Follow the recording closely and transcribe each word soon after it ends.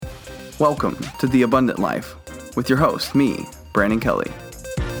Welcome to The Abundant Life with your host, me, Brandon Kelly.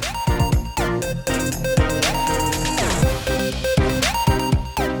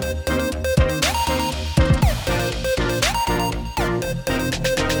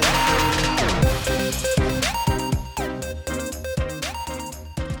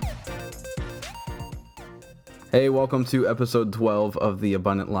 Hey, welcome to episode 12 of The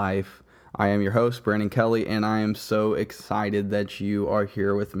Abundant Life. I am your host, Brandon Kelly, and I am so excited that you are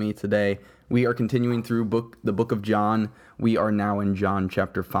here with me today. We are continuing through the book of John. We are now in John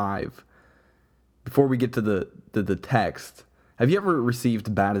chapter 5. Before we get to the text, have you ever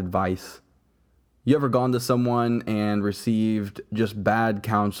received bad advice? You ever gone to someone and received just bad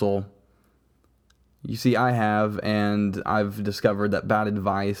counsel? You see, I have, and I've discovered that bad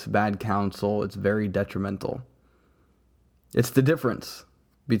advice, bad counsel, it's very detrimental. It's the difference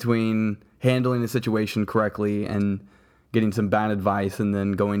between handling a situation correctly and getting some bad advice and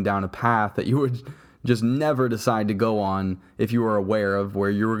then going down a path that you would just never decide to go on if you were aware of where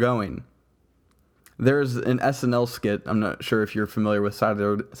you were going. There's an SNL skit. I'm not sure if you're familiar with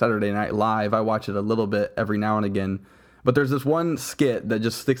Saturday Night Live. I watch it a little bit every now and again. But there's this one skit that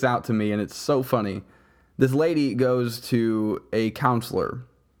just sticks out to me, and it's so funny. This lady goes to a counselor,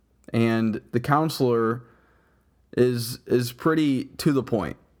 and the counselor is pretty to the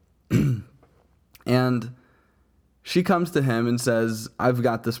point. And she comes to him and says, I've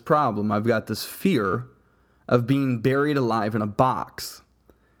got this problem. I've got this fear of being buried alive in a box.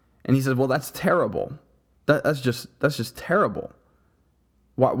 And he says, well, that's terrible. That's just terrible.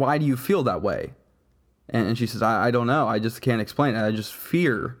 Why do you feel that way? And she says, I don't know. I just can't explain it. I just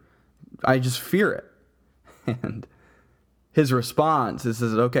fear it. And his response is,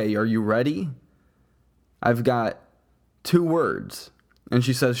 okay, are you ready? I've got 2 words. And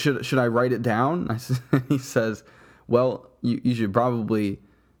she says, should I write it down? He says, well, you should probably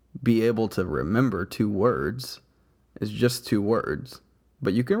be able to remember 2 words. It's just 2 words,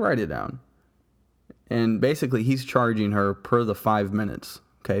 but you can write it down. And basically he's charging her per the 5 minutes,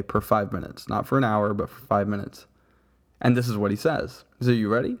 okay, per 5 minutes, not for an hour, but for 5 minutes. And this is what he says. He says, are you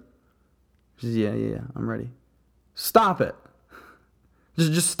ready? She says, yeah, I'm ready. Stop it.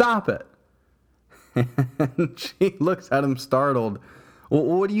 Just stop it. And she looks at him startled. Well,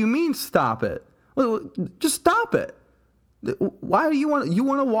 what do you mean stop it? Well, just stop it. Why do you want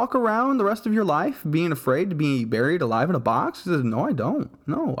to walk around the rest of your life being afraid to be buried alive in a box? He says, no, I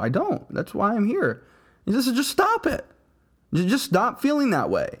don't. That's why I'm here. He says, just stop it. Just stop feeling that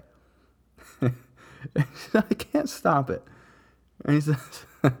way. I can't stop it. And he says,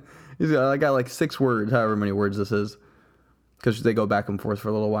 I got like 6 words, however many words this is, because they go back and forth for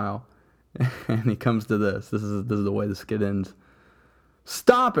a little while. And he comes to this. This is the way the skit ends.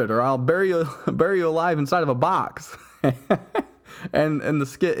 Stop it, or I'll bury you alive inside of a box. and the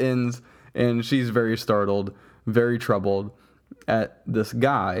skit ends, and she's very startled, very troubled at this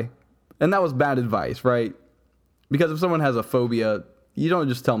guy. And that was bad advice, right? Because if someone has a phobia, you don't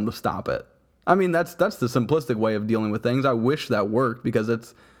just tell them to stop it. I mean, that's the simplistic way of dealing with things. I wish that worked, because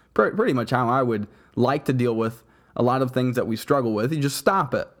it's pretty much how I would like to deal with a lot of things that we struggle with. You just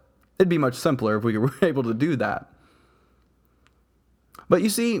stop it. It'd be much simpler if we were able to do that. But you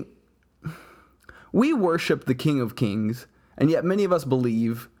see, we worship the King of Kings, and yet many of us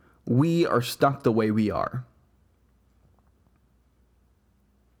believe we are stuck the way we are.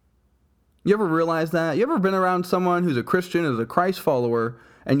 You ever realize that? You ever been around someone who's a Christian, who's a Christ follower,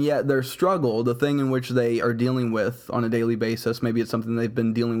 and yet their struggle, the thing in which they are dealing with on a daily basis, maybe it's something they've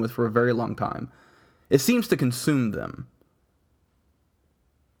been dealing with for a very long time, it seems to consume them.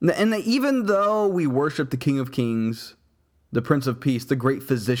 And even though we worship the King of Kings, the Prince of Peace, the great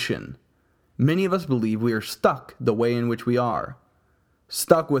physician, many of us believe we are stuck the way in which we are.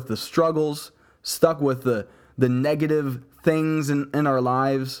 Stuck with the struggles, stuck with the negative things in our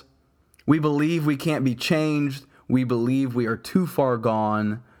lives. We believe we can't be changed. We believe we are too far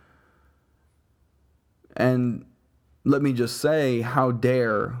gone. And let me just say, how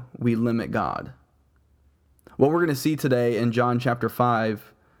dare we limit God? What we're going to see today in John chapter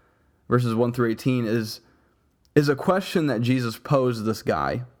 5, verses 1 through 18, is a question that Jesus posed this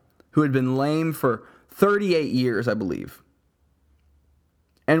guy who had been lame for 38 years, I believe.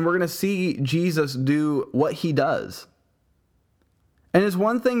 And we're going to see Jesus do what he does. And it's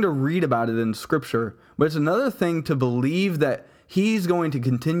one thing to read about it in Scripture, but it's another thing to believe that he's going to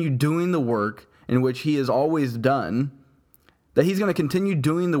continue doing the work in which he has always done, that he's going to continue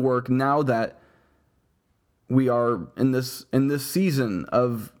doing the work now that we are in this season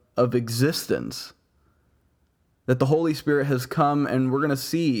of existence, that the Holy Spirit has come, and we're going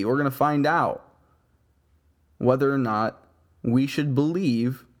to find out whether or not we should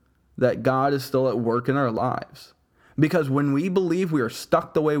believe that God is still at work in our lives. Because when we believe we are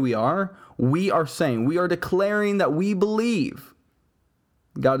stuck the way we are saying, we are declaring that we believe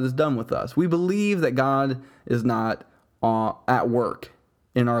God is done with us. We believe that God is not at work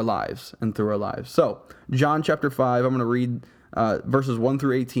in our lives and through our lives. So, John chapter 5, I'm going to read verses 1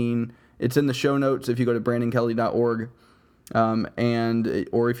 through 18. It's in the show notes if you go to brandonkelly.org.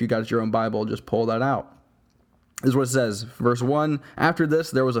 Or if you got your own Bible, just pull that out. This is what it says. Verse 1, after this,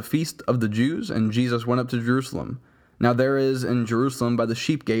 there was a feast of the Jews, and Jesus went up to Jerusalem. Now there is in Jerusalem by the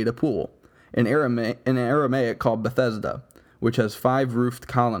sheep gate a pool, in Aramaic called Bethesda, which has 5 roofed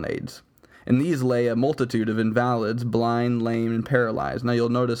colonnades. In these lay a multitude of invalids, blind, lame, and paralyzed. Now you'll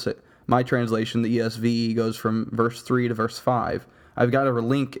notice that my translation, the ESV, goes from verse 3 to verse 5. I've got a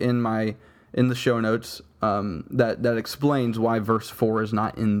link in the show notes that explains why verse 4 is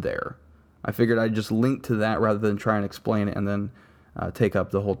not in there. I figured I'd just link to that rather than try and explain it and then take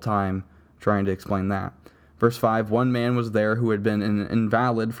up the whole time trying to explain that. Verse 5, one man was there who had been an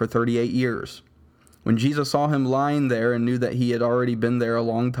invalid for 38 years. When Jesus saw him lying there and knew that he had already been there a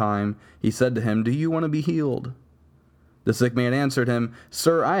long time, he said to him, "Do you want to be healed?" The sick man answered him,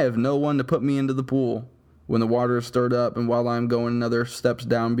 "Sir, I have no one to put me into the pool when the water is stirred up, and while I'm going another steps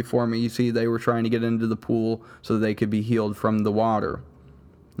down before me." You see, they were trying to get into the pool so that they could be healed from the water.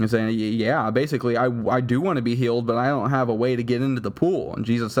 And saying, yeah, basically, I do want to be healed, but I don't have a way to get into the pool. And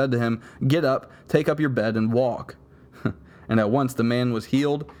Jesus said to him, "Get up, take up your bed, and walk." And at once the man was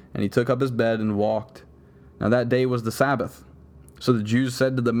healed, and he took up his bed and walked. Now that day was the Sabbath. So the Jews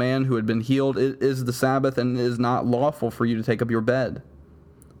said to the man who had been healed, "It is the Sabbath, and it is not lawful for you to take up your bed."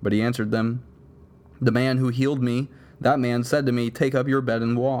 But he answered them, "The man who healed me, that man said to me, 'Take up your bed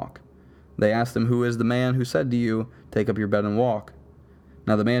and walk.'" They asked him, "Who is the man who said to you, 'Take up your bed and walk'?"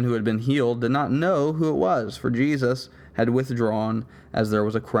 Now the man who had been healed did not know who it was, for Jesus had withdrawn, as there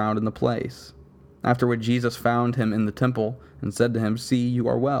was a crowd in the place. Afterward Jesus found him in the temple and said to him, "See, you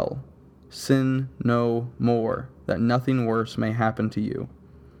are well. Sin no more, that nothing worse may happen to you."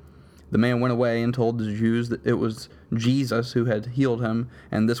 The man went away and told the Jews that it was Jesus who had healed him,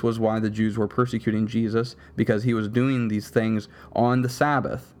 and this was why the Jews were persecuting Jesus, because he was doing these things on the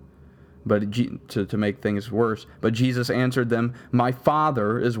Sabbath. But to make things worse. But Jesus answered them, "My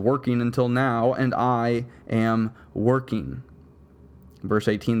Father is working until now, and I am working." Verse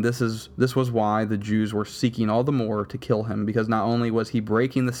 18, this was why the Jews were seeking all the more to kill him, because not only was he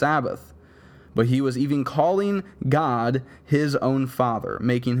breaking the Sabbath, but he was even calling God his own Father,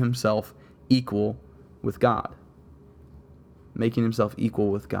 making himself equal with God. Making himself equal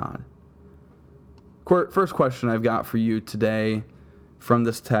with God. First question I've got for you today from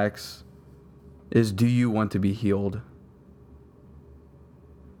this text is, do you want to be healed?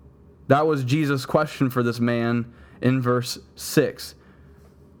 That was Jesus' question for this man in verse 6.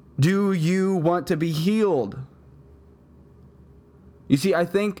 Do you want to be healed? You see, I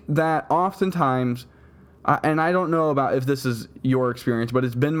think that oftentimes, and I don't know about if this is your experience, but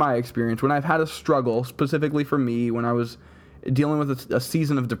it's been my experience, when I've had a struggle, specifically for me, when I was dealing with a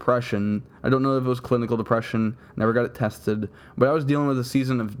season of depression. I don't know if it was clinical depression, never got it tested, but I was dealing with a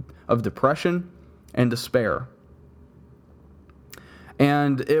season of depression and despair.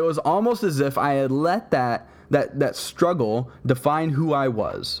 And it was almost as if I had let that struggle define who I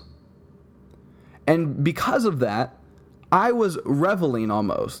was. And because of that, I was reveling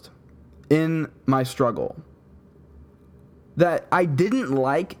almost in my struggle. That I didn't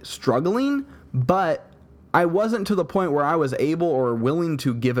like struggling, but I wasn't to the point where I was able or willing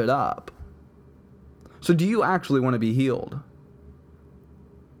to give it up. So do you actually want to be healed?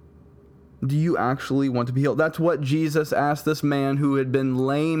 Do you actually want to be healed? That's what Jesus asked this man who had been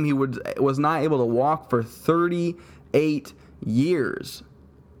lame. He was not able to walk for 38 years.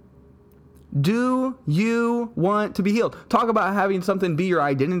 Do you want to be healed? Talk about having something be your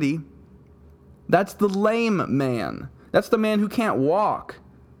identity. That's the lame man. That's the man who can't walk.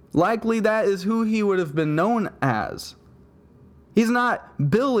 Likely that is who he would have been known as. He's not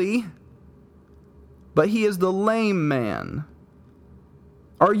Billy, but he is the lame man.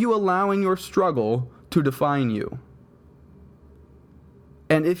 Are you allowing your struggle to define you?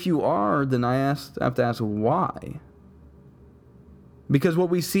 And if you are, then I have to ask why. Because what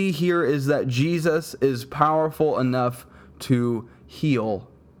we see here is that Jesus is powerful enough to heal.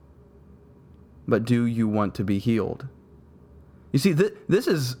 But do you want to be healed? You see, this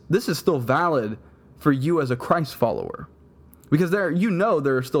is still valid for you as a Christ follower. Because there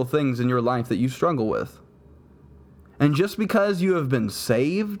are still things in your life that you struggle with. And just because you have been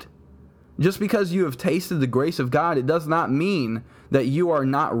saved, just because you have tasted the grace of God, it does not mean that you are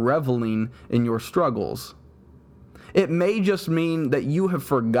not reveling in your struggles. It may just mean that you have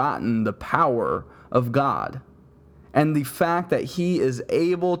forgotten the power of God and the fact that He is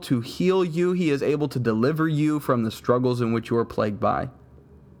able to heal you. He is able to deliver you from the struggles in which you are plagued by.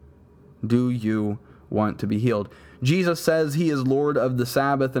 Do you want to be healed? Jesus says He is Lord of the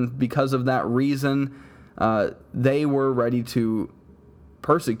Sabbath, and because of that reason, they were ready to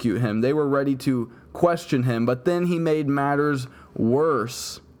persecute Him. They were ready to question Him, but then He made matters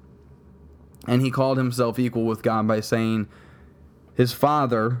worse. And He called Himself equal with God by saying, His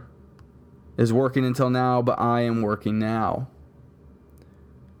Father is working until now, but I am working now.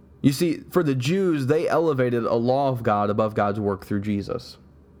 You see, for the Jews, they elevated a law of God above God's work through Jesus.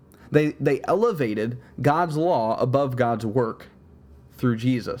 They elevated God's law above God's work through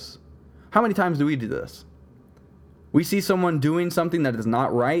Jesus. How many times do we do this? We see someone doing something that is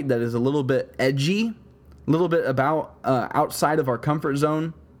not right, that is a little bit edgy, a little bit about outside of our comfort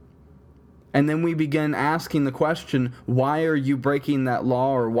zone. And then we begin asking the question, why are you breaking that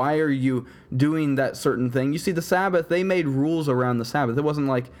law, or why are you doing that certain thing? You see, the Sabbath, they made rules around the Sabbath. It wasn't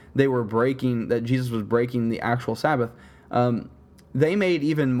like that Jesus was breaking the actual Sabbath. They made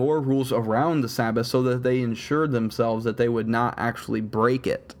even more rules around the Sabbath so that they ensured themselves that they would not actually break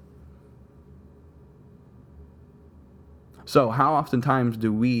it. So how oftentimes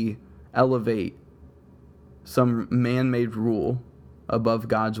do we elevate some man-made rule above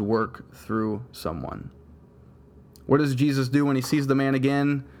God's work through someone? What does Jesus do when He sees the man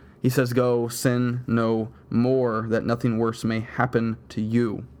again? He says, "Go, sin no more, that nothing worse may happen to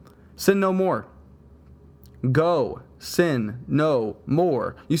you." Sin no more. Go, sin no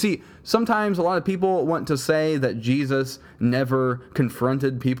more. You see, sometimes a lot of people want to say that Jesus never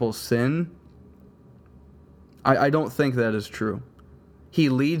confronted people's sin. I don't think that is true. He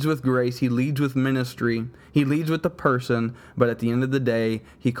leads with grace. He leads with ministry. He leads with the person. But at the end of the day,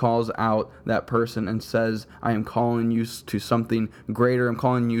 He calls out that person and says, I am calling you to something greater. I'm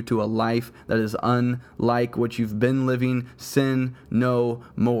calling you to a life that is unlike what you've been living. Sin no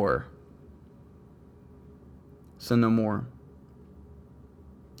more. Sin no more.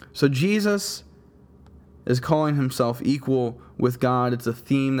 So Jesus is calling Himself equal with God. It's a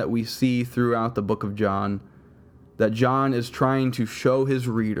theme that we see throughout the book of John. That John is trying to show his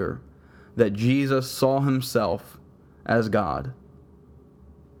reader that Jesus saw Himself as God.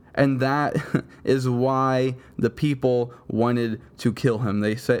 And that is why the people wanted to kill Him.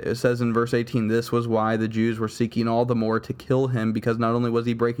 It says in verse 18, this was why the Jews were seeking all the more to kill Him, because not only was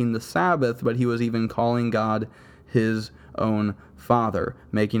He breaking the Sabbath, but He was even calling God His own Father,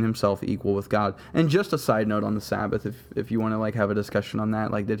 making Himself equal with God. And just a side note on the Sabbath, if you want to have a discussion on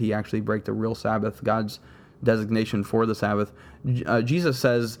that, did He actually break the real Sabbath, God's designation for the Sabbath? Jesus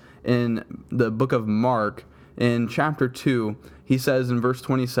says in the book of Mark, in chapter 2, He says in verse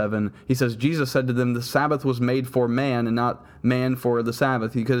 27, He says, Jesus said to them, the Sabbath was made for man and not man for the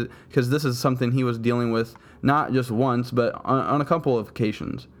Sabbath, because this is something He was dealing with not just once, but on a couple of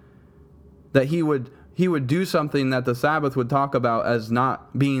occasions. That He would do something that the Sabbath would talk about as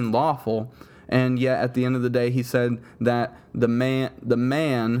not being lawful, and yet at the end of the day, He said that the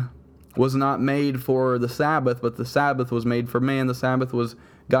man was not made for the Sabbath, but the Sabbath was made for man. The Sabbath was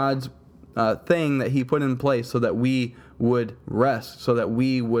God's thing that He put in place so that we would rest, so that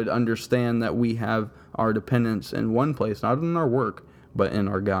we would understand that we have our dependence in one place, not in our work, but in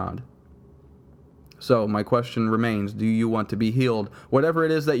our God. So my question remains, do you want to be healed? Whatever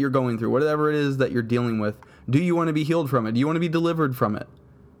it is that you're going through, whatever it is that you're dealing with, do you want to be healed from it? Do you want to be delivered from it?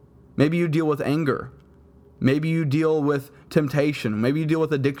 Maybe you deal with anger. Maybe you deal with temptation. Maybe you deal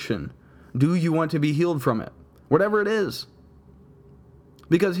with addiction. Do you want to be healed from it? Whatever it is.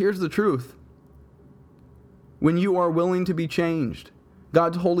 Because here's the truth. When you are willing to be changed,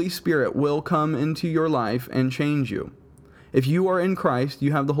 God's Holy Spirit will come into your life and change you. If you are in Christ,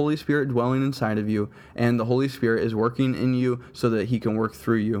 you have the Holy Spirit dwelling inside of you, and the Holy Spirit is working in you so that He can work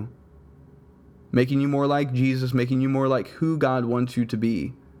through you, making you more like Jesus, making you more like who God wants you to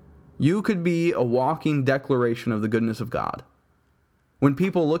be. You could be a walking declaration of the goodness of God. When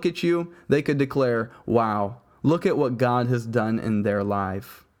people look at you, they could declare, wow, look at what God has done in their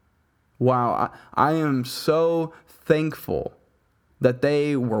life. Wow, I am so thankful that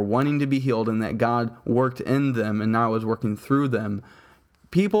they were wanting to be healed and that God worked in them and now is working through them.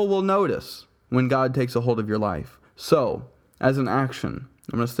 People will notice when God takes a hold of your life. So, as an action,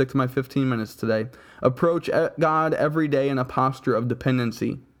 I'm going to stick to my 15 minutes today. Approach God every day in a posture of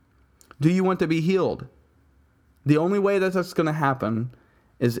dependency. Do you want to be healed? The only way that that's going to happen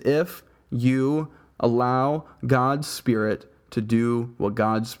is if you allow God's Spirit to do what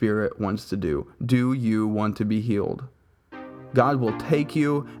God's Spirit wants to do. Do you want to be healed? God will take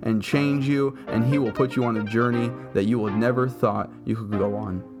you and change you, and He will put you on a journey that you would never thought you could go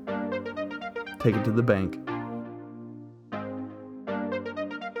on. Take it to the bank.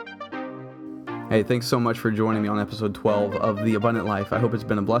 Hey, thanks so much for joining me on episode 12 of The Abundant Life. I hope it's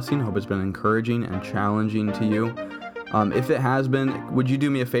been a blessing. I hope it's been encouraging and challenging to you. If it has been, would you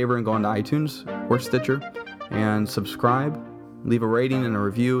do me a favor and go onto iTunes or Stitcher and subscribe? Leave a rating and a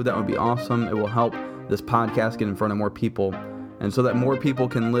review. That would be awesome. It will help this podcast get in front of more people, and so that more people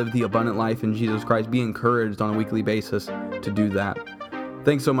can live the abundant life in Jesus Christ, be encouraged on a weekly basis to do that.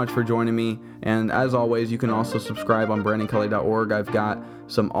 Thanks so much for joining me, and as always, you can also subscribe on brandonkelly.org. I've got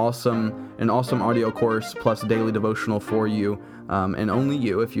an awesome audio course plus daily devotional for you, and only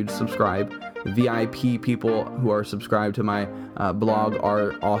you if you'd subscribe. VIP people who are subscribed to my blog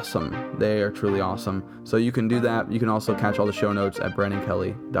are awesome. They are truly awesome. So you can do that. You can also catch all the show notes at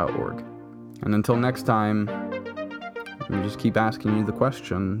brandonkelly.org. And until next time, we just keep asking you the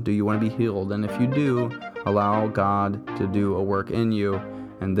question, do you want to be healed? And if you do, allow God to do a work in you,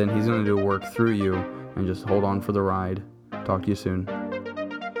 and then He's going to do a work through you, and just hold on for the ride. Talk to you soon.